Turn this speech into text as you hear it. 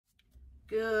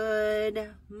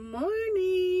Good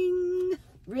morning.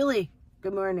 Really,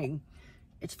 good morning.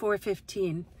 It's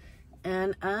 4:15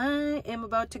 and I am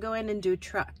about to go in and do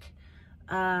truck.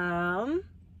 And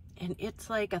it's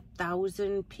like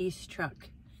 1,000-piece truck.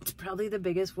 It's probably the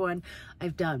biggest one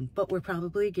I've done, but we're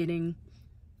probably getting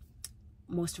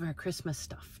most of our Christmas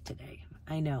stuff today.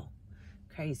 I know,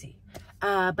 crazy.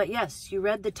 But yes, you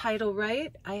read the title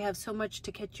right. I have so much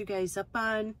to catch you guys up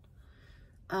on.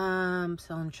 So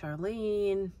I'm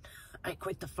Charlene. I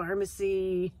quit the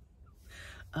pharmacy.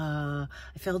 I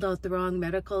filled out the wrong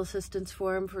medical assistance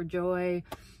form for Joy.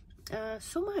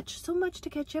 So much to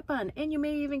catch up on. And you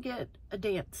may even get a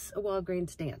dance, a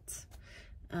Walgreens dance,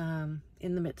 in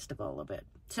the midst of all of it.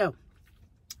 So,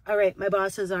 all right, my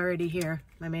boss is already here,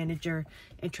 my manager,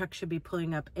 and truck should be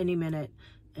pulling up any minute,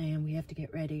 and we have to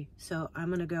get ready. So I'm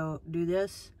gonna go do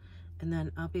this, and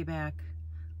then I'll be back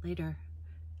later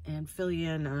and fill you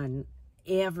in on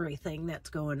everything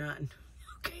that's going on.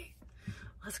 Okay,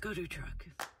 let's go do truck.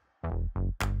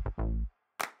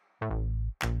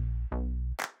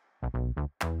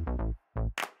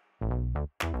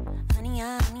 Honey,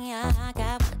 I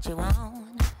got what you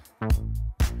want.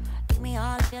 Give me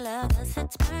all of your love, 'cause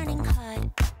it's burning hot.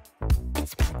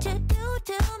 It's what you do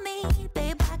to me,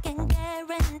 babe, I can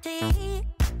guarantee.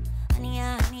 Honey,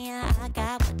 I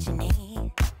got what you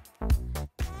need.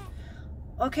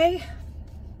 Okay,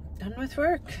 done with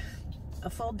work. A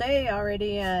full day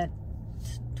already at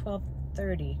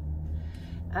 12:30.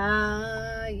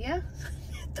 Yeah,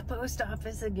 at the post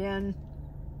office again.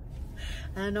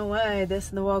 I don't know why this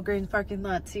in the Walgreens parking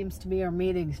lot seems to be our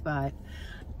meeting spot.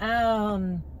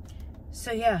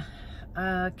 So yeah,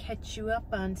 catch you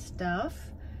up on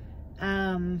stuff.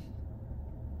 Yeah,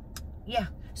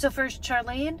 so first,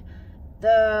 Charlene,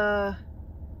 the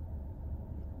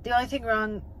only thing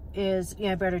wrong is,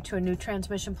 yeah, I brought her to a new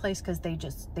transmission place because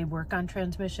they work on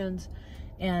transmissions,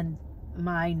 and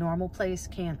my normal place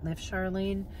can't lift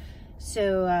Charlene.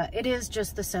 So it is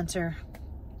just the sensor.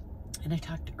 And I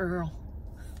talked to Earl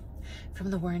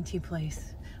from the warranty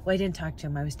place. Well, I didn't talk to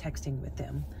him, I was texting with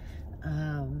him.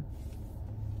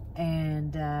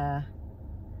 And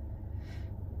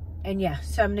yeah,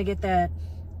 so I'm gonna get that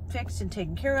fixed and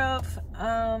taken care of.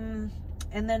 And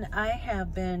then I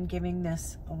have been giving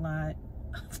this a lot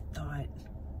of thought.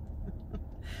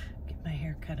 Get my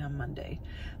hair cut on Monday.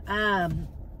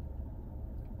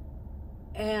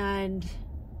 And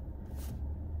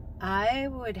I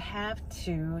would have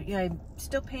to, yeah, I'm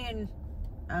still paying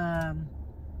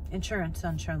insurance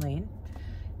on Charlene.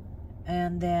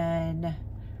 And then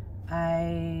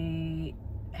I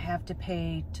have to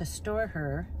pay to store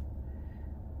her.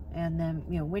 And then,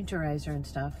 you know, winterize her and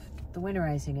stuff. The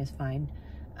winterizing is fine.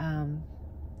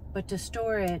 But to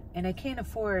store it, and I can't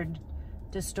afford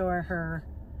to store her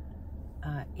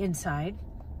inside,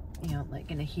 you know, like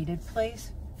in a heated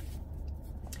place.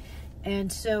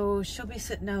 And so she'll be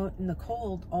sitting out in the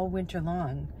cold all winter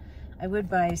long. I would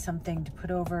buy something to put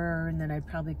over her, and then I'd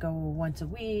probably go once a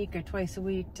week or twice a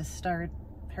week to start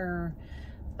her.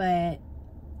 But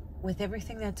with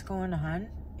everything that's going on,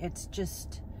 it's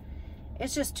just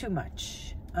too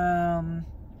much.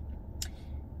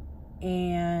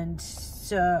 And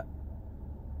so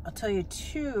I'll tell you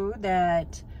too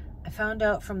that I found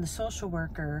out from the social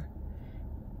worker,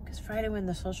 because Friday when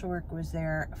the social worker was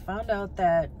there, I found out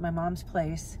that my mom's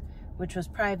place, which was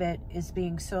private, is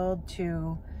being sold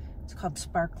to, it's called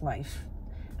Spark Life.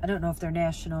 I don't know if they're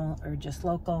national or just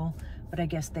local, but I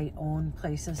guess they own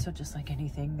places. So just like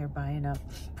anything, they're buying up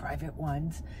private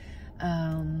ones.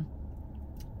 And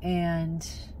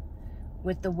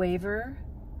with the waiver,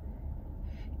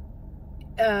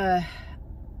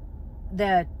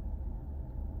 that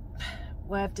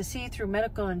we'll have to see through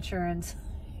medical insurance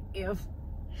if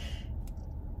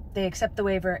they accept the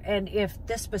waiver, and if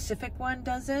this specific one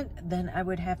doesn't, then I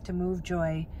would have to move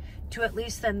Joy to at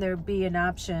least then there be an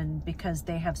option, because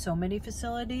they have so many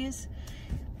facilities.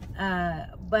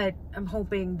 But I'm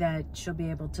hoping that she'll be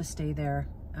able to stay there,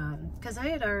 because I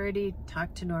had already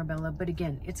talked to Norbella, but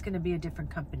again, it's going to be a different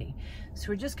company, so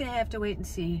we're just going to have to wait and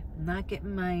see. I'm not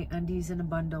getting my undies in a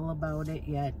bundle about it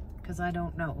yet, because I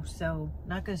don't know, so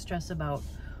not going to stress about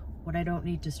what I don't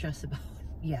need to stress about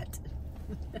yet.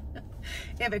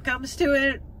 If it comes to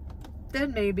it,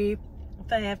 then maybe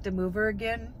if I have to move her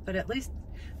again, but at least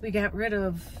we got rid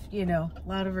of, you know, a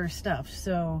lot of her stuff,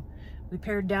 so we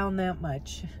pared down that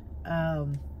much,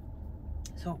 so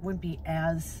it wouldn't be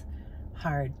as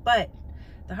hard. But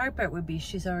the hard part would be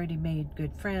she's already made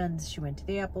good friends. She went to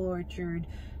the apple orchard,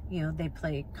 you know, they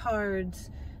play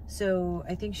cards, so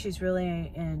I think she's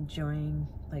really enjoying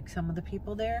like some of the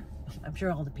people there. I'm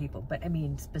sure all the people, but I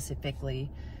mean specifically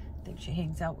I think she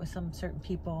hangs out with some certain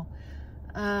people.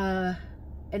 And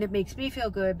it makes me feel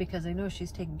good because I know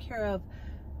she's taken care of.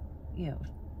 You know,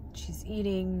 she's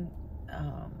eating,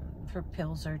 her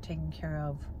pills are taken care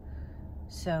of.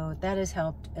 So that has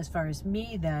helped as far as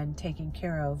me then taking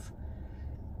care of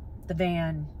the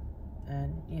van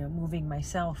and, you know, moving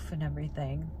myself and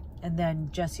everything. And then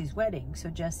Jesse's wedding. So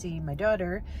Jessie, my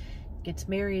daughter, gets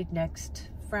married next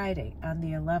Friday on the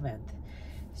 11th.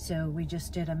 So we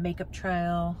just did a makeup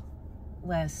trial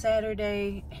last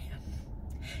Saturday.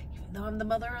 Even though I'm the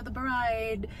mother of the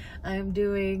bride, I'm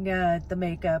doing the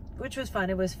makeup, which was fun.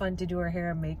 It was fun to do her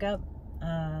hair and makeup.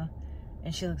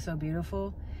 And she looks so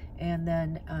beautiful. And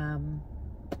then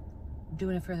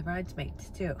doing it for the bridesmaids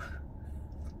too.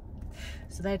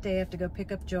 So that day I have to go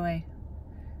pick up Joy.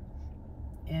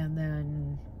 And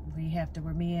then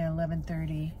we're meeting at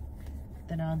 11:30.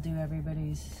 Then I'll do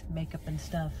everybody's makeup and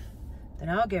stuff. Then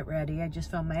I'll get ready. I just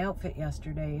found my outfit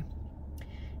yesterday.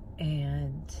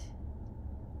 And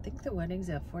I think the wedding's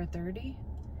at 4:30.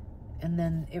 And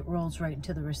then it rolls right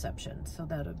into the reception. So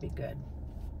that'll be good.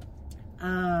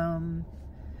 Trying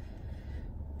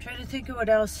to think of what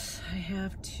else I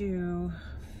have to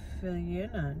fill you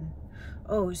in on.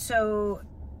 Oh, so,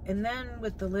 and then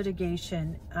with the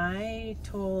litigation, I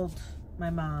told my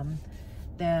mom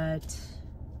that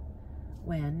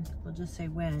when, we'll just say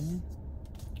when,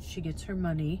 she gets her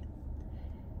money,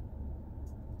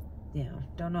 you know,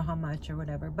 don't know how much or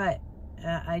whatever, but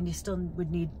I still would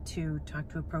need to talk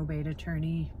to a probate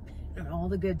attorney and all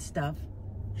the good stuff.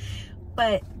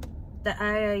 But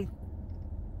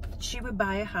she would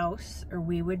buy a house, or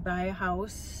we would buy a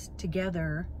house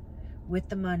together with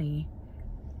the money,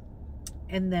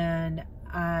 and then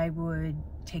I would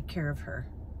take care of her.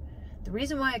 The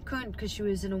reason why I couldn't, because she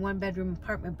was in a one-bedroom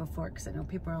apartment before, because I know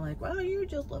people are like, well, you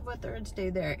just live with her and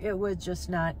stay there. It was just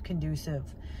not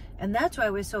conducive. And that's why I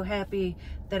was so happy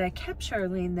that I kept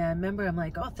Charlene then. Remember, I'm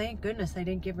like, oh, thank goodness I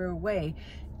didn't give her away,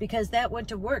 because that wouldn't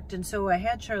have worked. And so I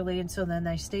had Charlene, so then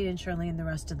I stayed in Charlene the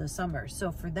rest of the summer.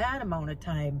 So for that amount of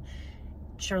time,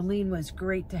 Charlene was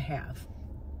great to have.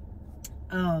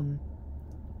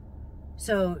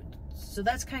 So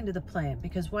that's kind of the plan,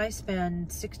 because why spend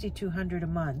 $6,200 a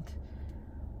month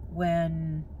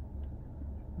when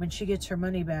she gets her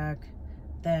money back,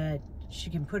 that she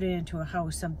can put it into a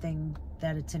house, something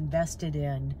that it's invested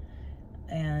in,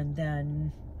 and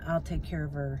then I'll take care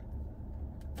of her,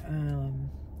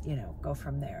 you know, go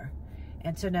from there.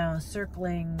 And so now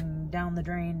circling down the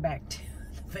drain back to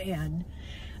the van,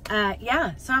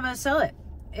 yeah, so I'm gonna sell it.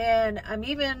 And I'm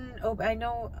even, I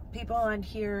know people on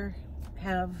here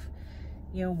have,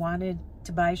 you know, wanted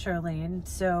to buy Charlene.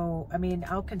 So, I mean,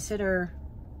 I'll consider,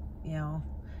 you know,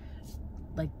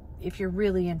 like, if you're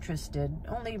really interested,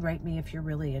 only write me if you're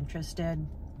really interested.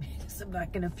 Because I'm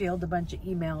not going to field a bunch of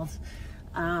emails.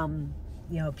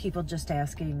 You know, people just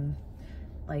asking,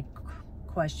 like,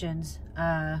 questions.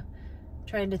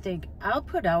 Trying to think. I'll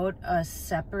put out a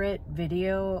separate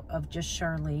video of just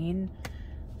Charlene.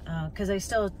 Because I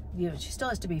still, you know, she still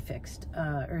has to be fixed,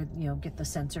 or, you know, get the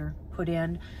sensor put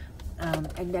in,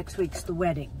 and next week's the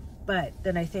wedding. But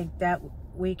then I think that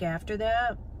week after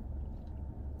that,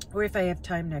 or if I have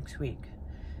time next week,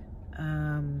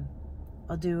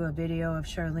 I'll do a video of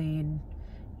Charlene.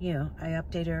 You know, I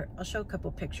update her. I'll show a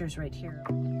couple pictures right here.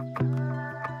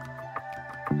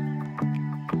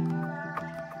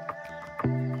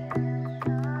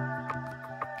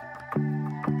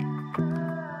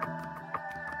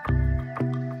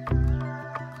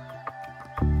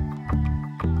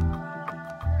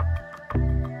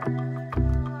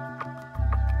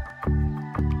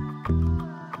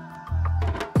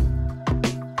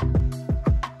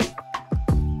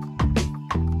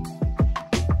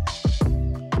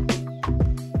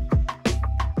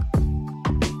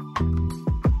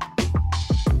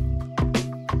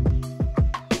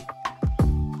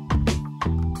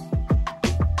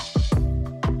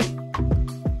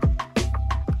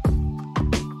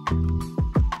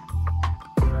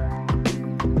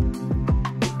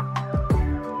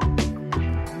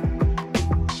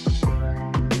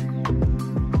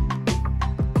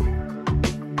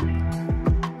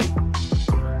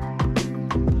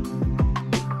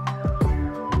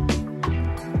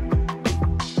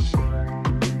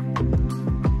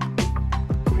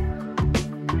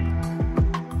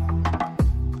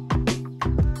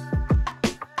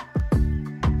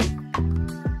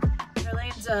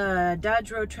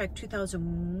 Dodge Road Track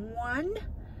 2001,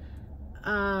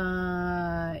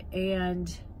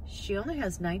 and she only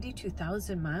has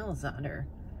 92,000 miles on her,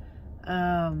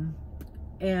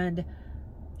 and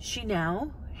she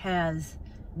now has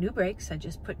new brakes. I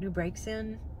just put new brakes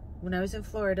in when I was in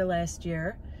Florida last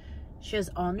year. She has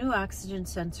all new oxygen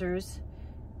sensors.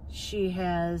 She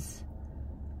has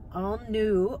all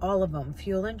of them,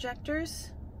 fuel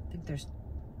injectors. I think there's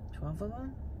 12 of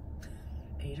them,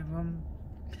 8 of them.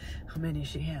 How many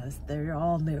she has? They're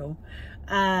all new.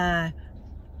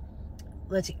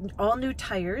 Let's see, all new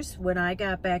tires. When I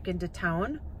got back into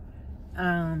town,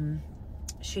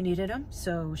 she needed them,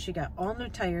 so she got all new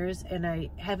tires, and I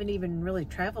haven't even really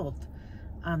traveled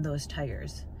on those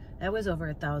tires. That was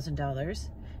over $1,000.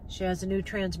 She has a new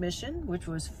transmission, which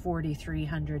was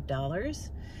 $4,300.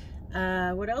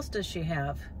 What else does she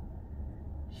have?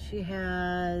 She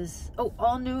has, oh,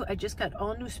 all new, I just got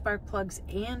all new spark plugs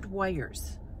and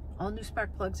wires. All new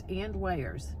spark plugs and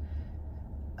wires.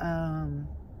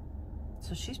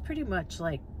 So she's pretty much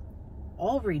like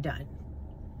all redone.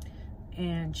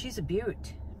 And she's a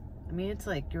beaut. I mean, it's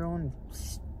like your own,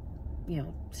 you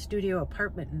know, studio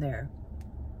apartment in there.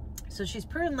 So she's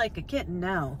purring like a kitten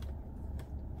now.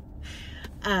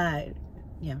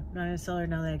 Yeah, I'm not gonna sell her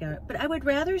now that I got it. But I would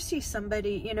rather see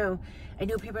somebody, you know, I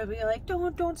know people would be like,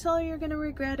 don't sell her, you're gonna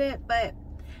regret it. But,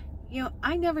 you know,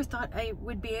 I never thought I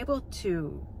would be able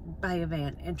to buy a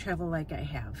van and travel like I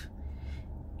have.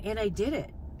 And I did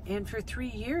it. And for 3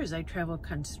 years, I traveled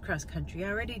cross country. I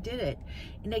already did it.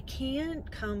 And I can't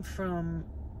come from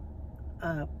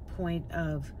a point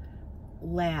of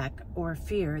lack or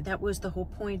fear. That was the whole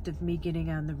point of me getting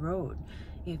on the road.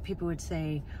 You know, people would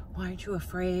say, why aren't you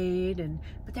afraid?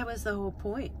 But that was the whole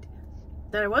point,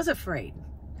 that I was afraid.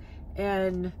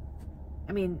 And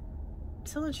I mean,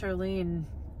 telling Charlene,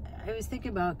 I was thinking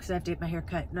about, because I have to get my hair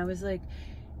cut, and I was like,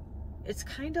 it's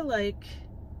kind of like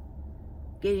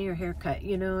getting your hair cut.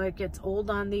 You know, it gets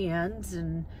old on the ends,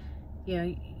 and you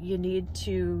know, you need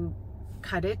to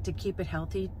cut it to keep it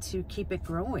healthy, to keep it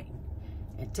growing,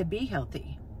 and to be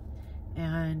healthy.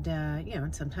 And you know,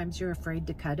 and sometimes you're afraid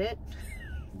to cut it.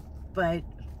 But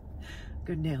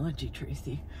good analogy,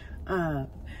 Tracy.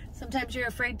 Sometimes you're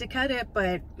afraid to cut it,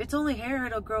 but it's only hair,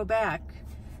 it'll grow back.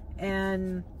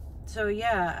 And so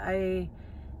yeah,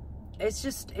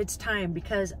 it's time,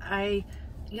 because I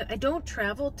don't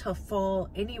travel till fall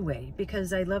anyway,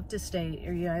 because I love to stay,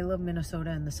 or yeah, I love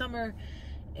Minnesota in the summer.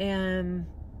 And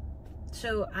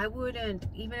so I wouldn't,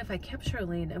 even if I kept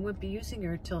Charlene, I wouldn't be using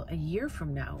her till a year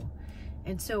from now.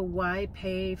 And so why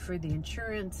pay for the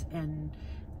insurance and,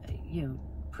 you know,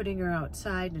 putting her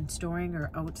outside and storing her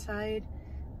outside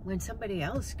when somebody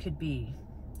else could be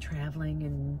traveling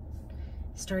and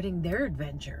starting their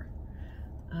adventure?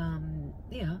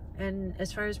 Yeah, and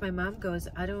as far as my mom goes,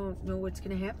 I don't know what's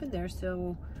going to happen there,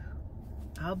 so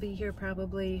I'll be here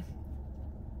probably,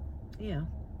 you know,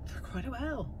 for quite a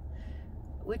while,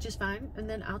 which is fine. And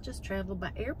then I'll just travel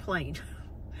by airplane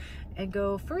and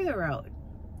go further out.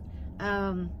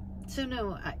 So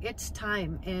no, it's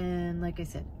time. And like I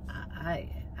said,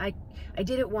 I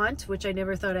did it once, which I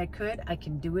never thought I could. I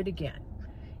can do it again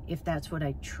if that's what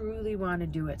I truly want to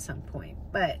do at some point.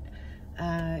 But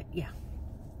yeah,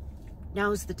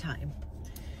 now's the time.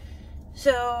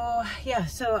 So yeah,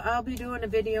 so I'll be doing a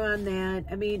video on that.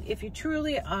 I mean, if you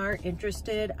truly are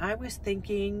interested, I was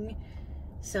thinking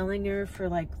selling her for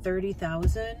like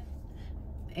 $30,000.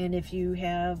 And if you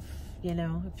have, you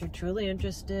know, if you're truly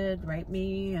interested, write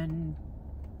me and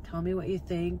tell me what you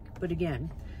think. But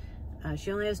again,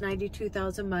 she only has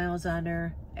 92,000 miles on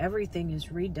her. Everything is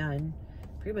redone.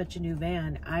 Pretty much a new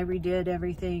van. I redid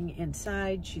everything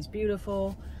inside. She's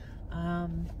beautiful.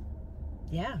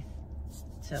 Yeah.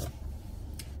 So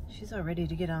she's all ready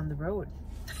to get on the road.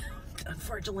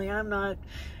 Unfortunately, I'm not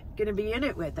going to be in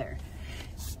it with her.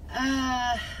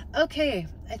 Okay.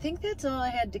 I think that's all I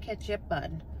had to catch up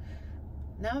on.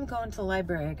 Now I'm going to the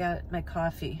library. I got my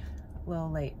coffee a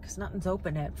little late because nothing's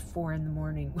open at 4 in the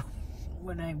morning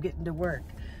when I'm getting to work.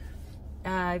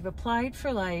 I've applied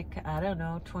for like, I don't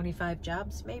know, 25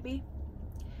 jobs maybe.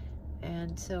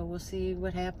 And so we'll see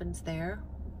what happens there.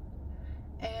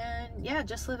 And yeah,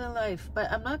 just living life.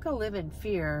 But I'm not going to live in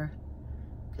fear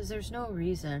because there's no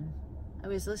reason. I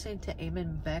was listening to Eamon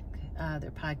and Beck,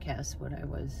 their podcast, when I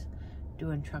was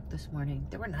doing truck this morning.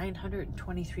 There were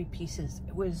 923 pieces.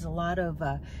 It was a lot of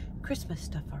Christmas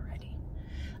stuff already.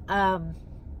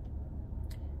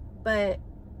 But,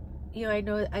 you know, I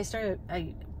know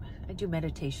I do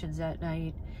meditations at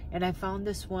night, and I found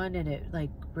this one, and it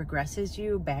like regresses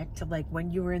you back to like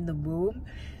when you were in the womb,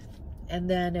 and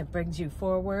then it brings you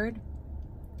forward.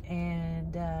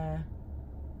 And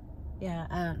yeah,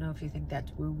 I don't know if you think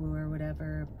that's woo-woo or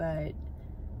whatever, but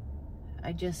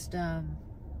I just I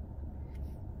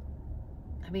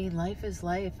mean, life is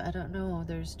life. I don't know,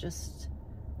 there's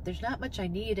not much I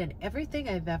need, and everything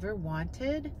I've ever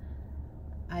wanted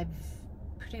I've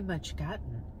pretty much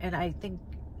gotten. And I think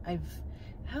I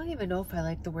don't even know if I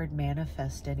like the word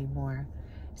manifest anymore.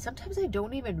 Sometimes I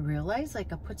don't even realize,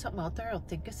 like, I'll put something out there, I'll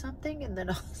think of something, and then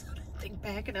all of a sudden I'll think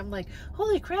back and I'm like,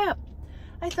 holy crap,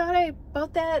 I thought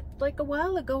about that like a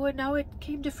while ago, and now it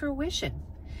came to fruition.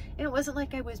 And it wasn't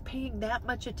like I was paying that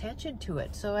much attention to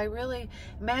it. So I really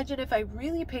imagine if I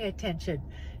really pay attention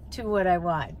to what I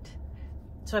want.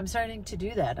 So I'm starting to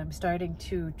do that. I'm starting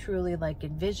to truly like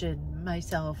envision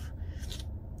myself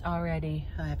already.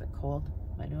 I have a cold.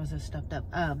 My nose is stuffed up.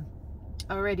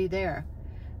 Already there.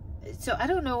 So I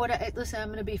don't know what listen, I'm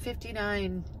going to be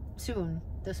 59 soon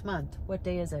this month. What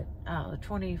day is it?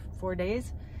 24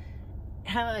 days.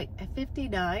 At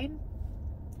 59,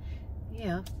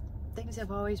 yeah, things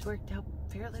have always worked out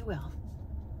fairly well.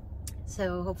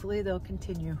 So hopefully they'll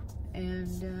continue.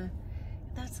 And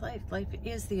that's life. Life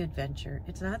is the adventure.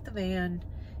 It's not the van.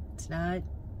 It's not,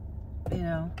 you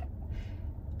know,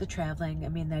 the traveling. I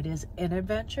mean, that is an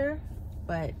adventure,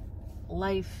 but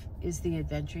life is the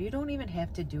adventure. You don't even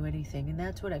have to do anything. And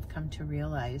that's what I've come to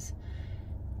realize,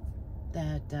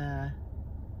 that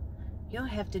you don't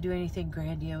have to do anything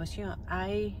grandiose. You know,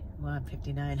 well, I'm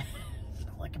 59. It's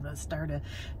not like I'm going to start a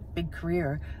big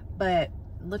career. But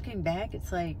looking back,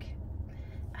 it's like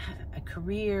a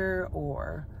career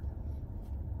or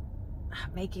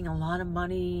making a lot of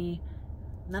money.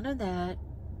 None of that.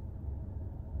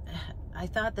 I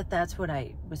thought that that's what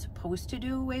I was supposed to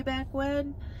do way back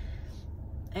when.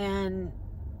 And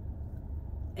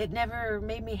it never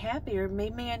made me happy or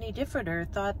made me any different, or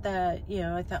thought that, you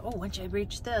know, I thought, oh, once I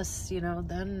reach this, you know,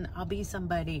 then I'll be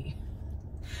somebody.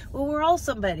 Well, we're all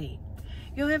somebody.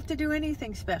 You don't have to do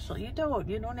anything special. You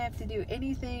don't have to do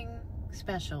anything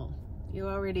special. You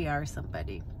already are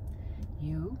somebody.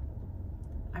 You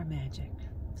are magic.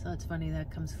 So it's funny that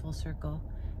comes full circle,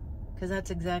 because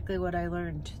that's exactly what I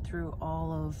learned through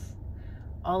all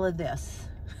of this.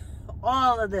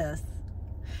 All of this.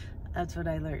 That's what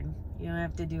I learned. You don't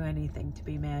have to do anything to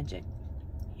be magic.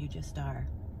 You just are.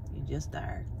 You just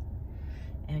are.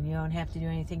 And you don't have to do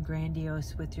anything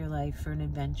grandiose with your life for an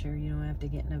adventure. You don't have to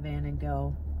get in a van and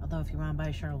go. Although if you want to buy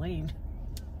Charlene,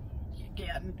 you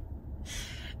can.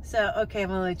 So, okay, I'm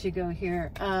going to let you go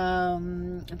here.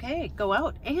 Okay, go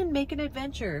out and make an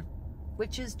adventure,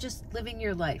 which is just living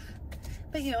your life.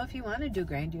 But, you know, if you want to do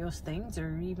grandiose things,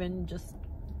 or even just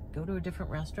go to a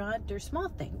different restaurant, or small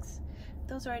things,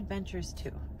 those are adventures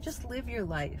too. Just live your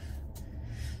life.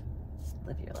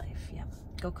 Live your life, yeah.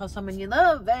 Go call someone you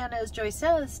love, and as Joy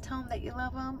says, tell them that you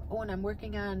love them. Oh, and I'm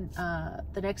working on,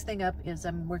 the next thing up is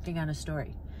I'm working on a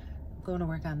story. I'm going to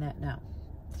work on that now.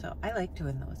 So I like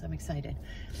doing those. I'm excited.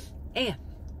 And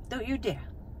don't you dare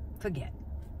forget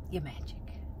your magic.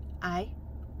 I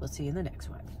will see you in the next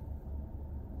one.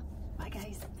 Bye,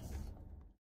 guys.